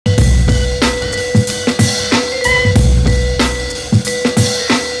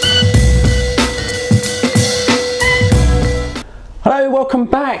welcome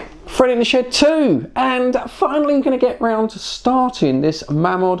back, Fred in the Shed 2, and finally I'm going to get round to starting this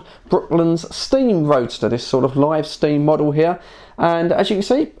MAMOD Brooklands steam roadster, this sort of live steam model here. And as you can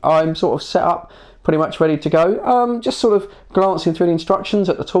see, I'm sort of set up, pretty much ready to go. Just sort of glancing through the instructions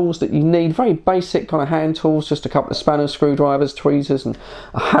at the tools that you need, very basic kind of hand tools, just a couple of spanners, screwdrivers, tweezers and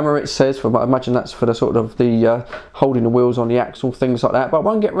a hammer, it says. I imagine that's for the sort of the holding the wheels on the axle, things like that, but I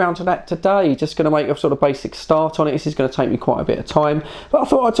won't get round to that today. Just going to make a sort of basic start on it. This is going to take me quite a bit of time, but I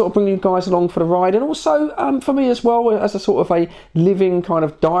thought I'd sort of bring you guys along for the ride, and also for me as well, as a sort of a living kind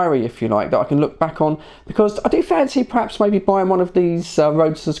of diary, if you like, that I can look back on, because I do fancy perhaps maybe buying one of these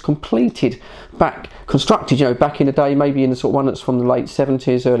roadsters completed, constructed, you know, back in the day, maybe in the sort of one that's from the late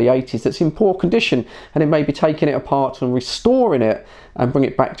 70s, early 80s, that's in poor condition, and then maybe taking it apart and restoring it and bring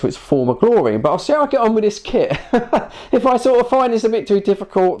it back to its former glory. But I'll see how I get on with this kit. If I sort of find this a bit too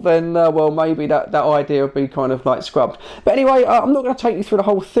difficult, then well, maybe that idea will be kind of like scrubbed. But anyway, I'm not going to take you through the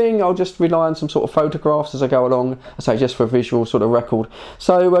whole thing. I'll just rely on some sort of photographs as I go along, I say, just for a visual sort of record.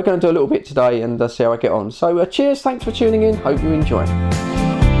 So we're going to do a little bit today and see how I get on. So cheers, thanks for tuning in, hope you enjoy.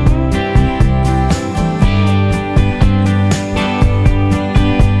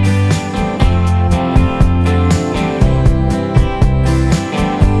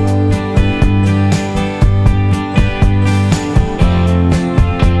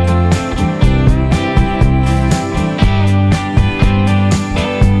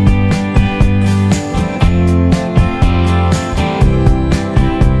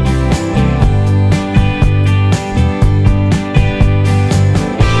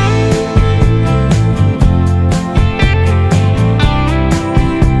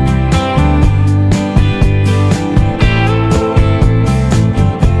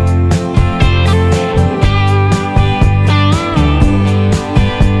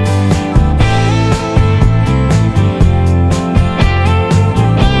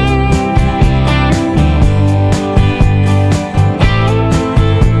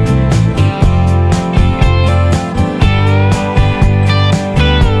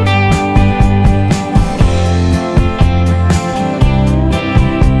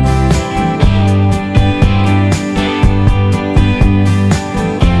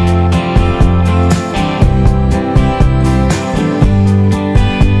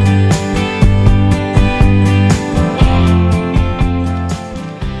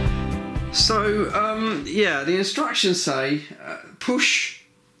 Yeah, the instructions say push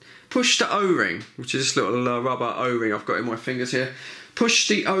the O-ring, which is this little rubber O-ring I've got in my fingers here. Push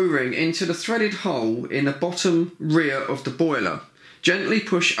the O-ring into the threaded hole in the bottom rear of the boiler. Gently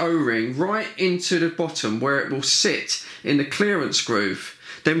push O-ring right into the bottom where it will sit in the clearance groove.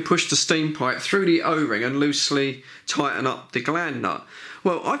 Then push the steam pipe through the O-ring and loosely tighten up the gland nut.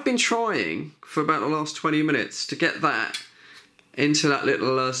 Well, I've been trying for about the last 20 minutes to get that into that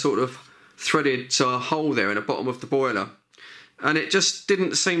little sort of threaded hole there in the bottom of the boiler, and it just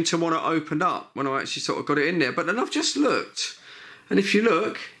didn't seem to want to open up when I actually sort of got it in there. But then I've just looked, and if you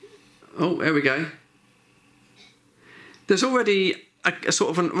look, oh, there we go, there's already a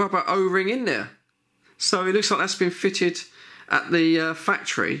sort of a rubber O-ring in there, so it looks like that's been fitted at the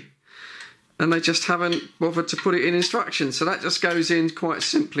factory, and they just haven't bothered to put it in instructions. So that just goes in quite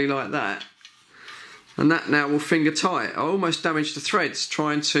simply like that. And that now will finger tight. I almost damaged the threads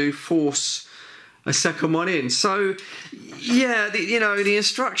trying to force a second one in. So yeah, the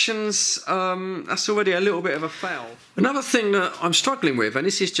instructions, that's already a little bit of a foul. Another thing that I'm struggling with, and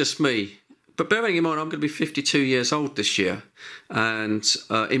this is just me, but bearing in mind I'm going to be 52 years old this year, and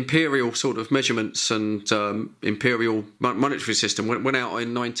imperial sort of measurements and imperial monetary system went out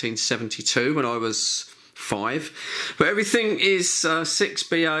in 1972 when I was 5, but everything is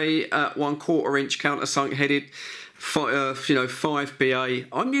 6BA at 1/4 inch countersunk headed, 5BA.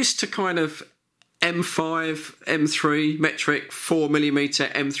 I'm used to kind of M5, M3 metric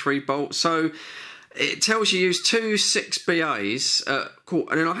 4mm M3 bolt, so it tells you use two 6BAs and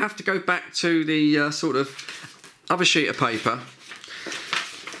then I have to go back to the sort of other sheet of paper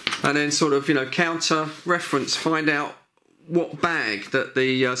and then sort of counter reference, find out what bag that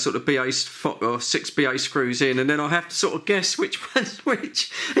the sort of 6BA screws in, and then I have to sort of guess which one's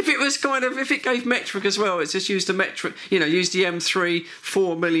which. If it gave metric as well, it's just used a metric, use the M3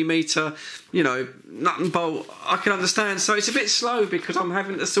 4mm, nut and bolt, I can understand. So it's a bit slow because I'm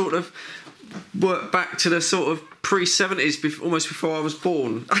having to sort of work back to the sort of pre-70s, almost before I was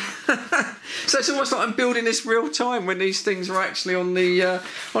born. So it's almost like I'm building this real time when these things are actually on the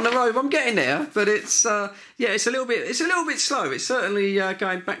road. I'm getting there, but it's yeah, it's a little bit slow. It's certainly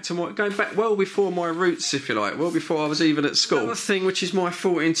going back well before my roots, if you like, well before I was even at school. Another thing which is my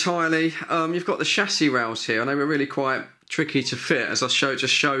fault entirely, you've got the chassis rails here, and they were really quite tricky to fit, as I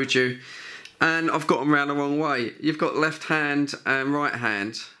just showed you, and I've got them round the wrong way. You've got left hand and right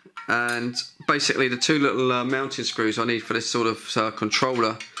hand, and basically the two little mounting screws I need for this sort of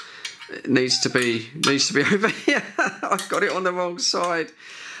controller, it needs to be over here. I've got it on the wrong side.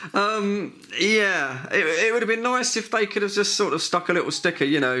 Yeah, it would have been nice if they could have just sort of stuck a little sticker,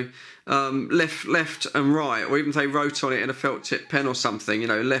 you know, left and right, or even if they wrote on it in a felt tip pen or something, you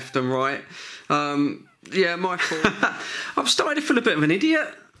know, left and right. Yeah, my fault. I'm starting to feel a bit of an idiot.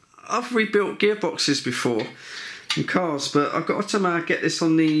 I've rebuilt gearboxes before in cars, but I've got to get this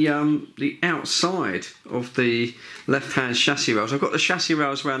on the outside of the left-hand chassis rails. I've got the chassis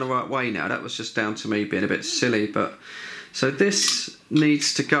rails around the right way now. That was just down to me being a bit silly, but so this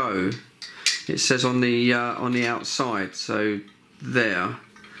needs to go. It says on the outside, so there,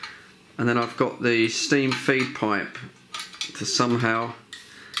 and then I've got the steam feed pipe to somehow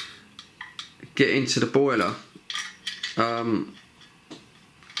get into the boiler, and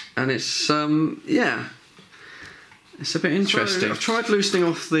it's yeah, it's a bit interesting. So I've tried loosening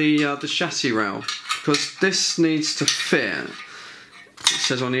off the chassis rail because this needs to fit. It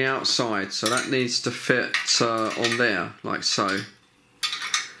says on the outside, so that needs to fit on there, like so.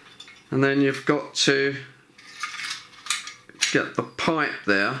 And then you've got to get the pipe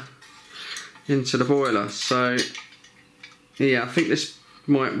there into the boiler. So yeah, I think this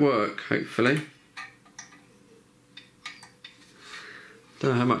might work, hopefully.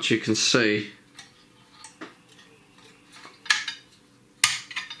 Don't know how much you can see.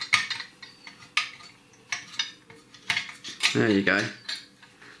 There you go.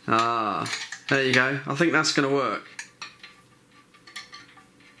 Ah, there you go. I think that's going to work.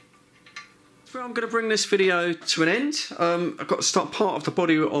 Well, I'm going to bring this video to an end. I've got to start part of the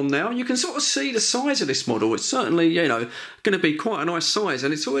body on now. You can sort of see the size of this model. It's certainly, you know, going to be quite a nice size,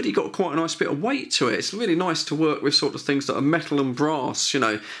 and it's already got quite a nice bit of weight to it. It's really nice to work with sort of things that are metal and brass, you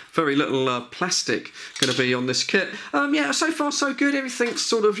know, very little plastic going to be on this kit. Yeah, so far so good. Everything's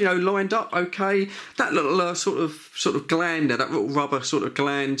sort of, you know, lined up okay. That little sort of gland there, that little rubber sort of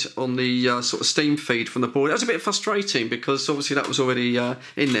gland on the sort of steam feed from the board, that was a bit frustrating because obviously that was already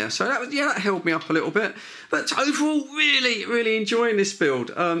in there. So that was, yeah, that held me up a little bit, but overall really enjoying this build.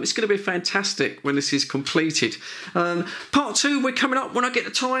 It's going to be fantastic when this is completed. Part 2, we're coming up when I get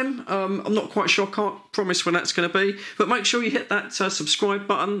the time. I'm not quite sure, I can't promise when that's going to be, but make sure you hit that subscribe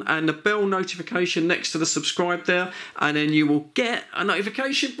button and the bell notification next to the subscribe there, and then you will get a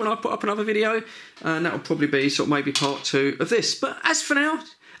notification when I put up another video, and that will probably be sort of maybe part 2 of this. But as for now,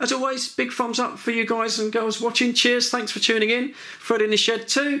 as always, big thumbs up for you guys and girls watching. Cheers, thanks for tuning in. Fred in the Shed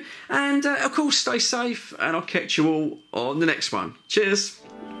too. And of course, stay safe, and I'll catch you all on the next one. Cheers.